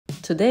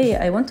Today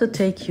I want to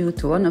take you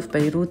to one of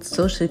Beirut's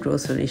social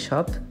grocery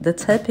shops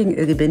that's helping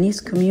a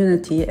Lebanese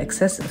community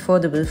access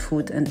affordable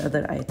food and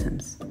other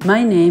items.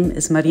 My name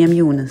is Mariam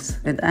Younes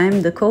and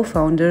I'm the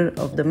co-founder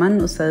of the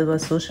Man Usalwa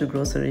social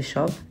grocery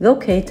shop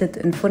located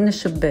in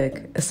Furnish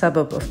Beg, a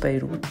suburb of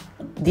Beirut.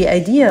 The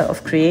idea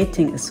of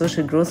creating a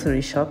social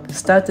grocery shop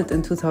started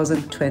in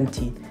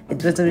 2020.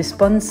 It was a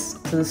response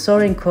to the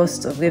soaring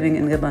costs of living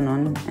in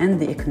Lebanon and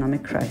the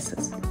economic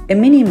crisis. A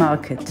mini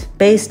market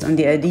based on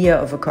the idea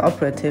of a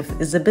cooperative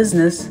is a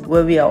business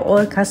where we are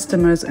all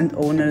customers and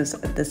owners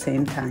at the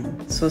same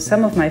time. So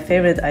some of my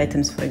favorite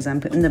items, for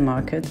example, in the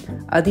market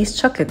are these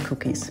chocolate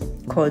cookies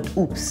called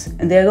Oops,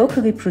 and they are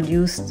locally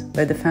produced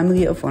by the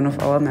family of one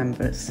of our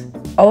members.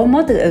 Our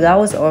model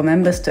allows our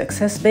members to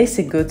access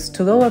basic goods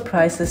to lower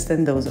prices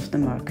than those of the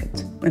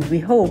market, and we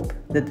hope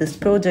that this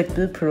project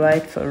will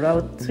provide for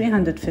around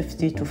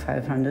 350 to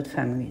 500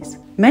 families.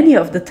 Many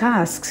of the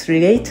tasks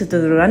related to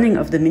the running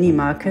of the mini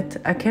market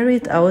are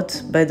carried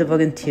out by the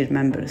volunteer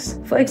members.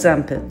 For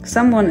example,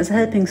 someone is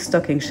helping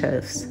stocking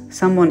shelves,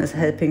 someone is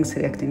helping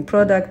selecting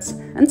products,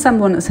 and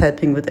someone is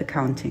helping with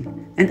accounting.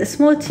 And a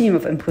small team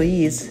of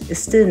employees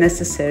is still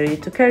necessary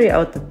to carry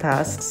out the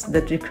tasks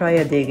that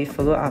require daily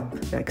follow-up,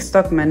 like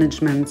stock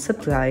management,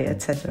 supply,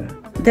 etc.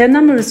 There are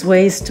numerous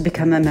ways to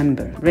become a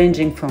member,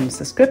 ranging from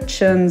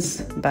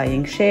subscriptions,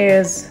 buying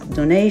shares,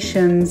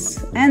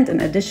 donations, and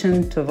in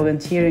addition to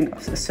volunteering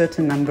of a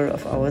certain number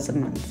of hours a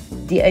month.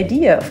 The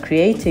idea of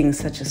creating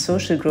such a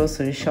social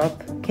grocery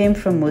shop came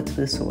from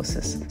multiple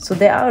sources. So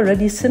there are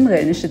already similar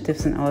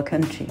initiatives in our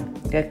country,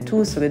 like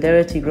 2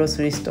 solidarity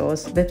grocery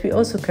stores that we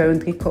also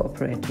currently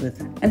cooperate with.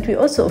 And we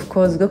also, of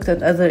course, looked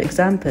at other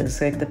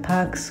examples like the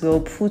Park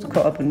Slope Food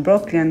Co-op in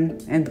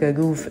Brooklyn and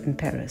Gagouf in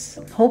Paris.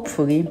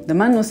 Hopefully, the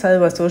Man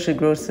Usalwa social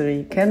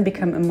grocery can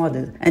become a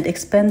model and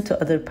expand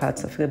to other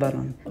parts of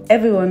Lebanon.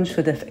 Everyone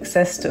should have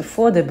access to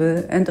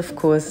affordable and, of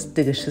course,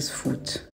 delicious food.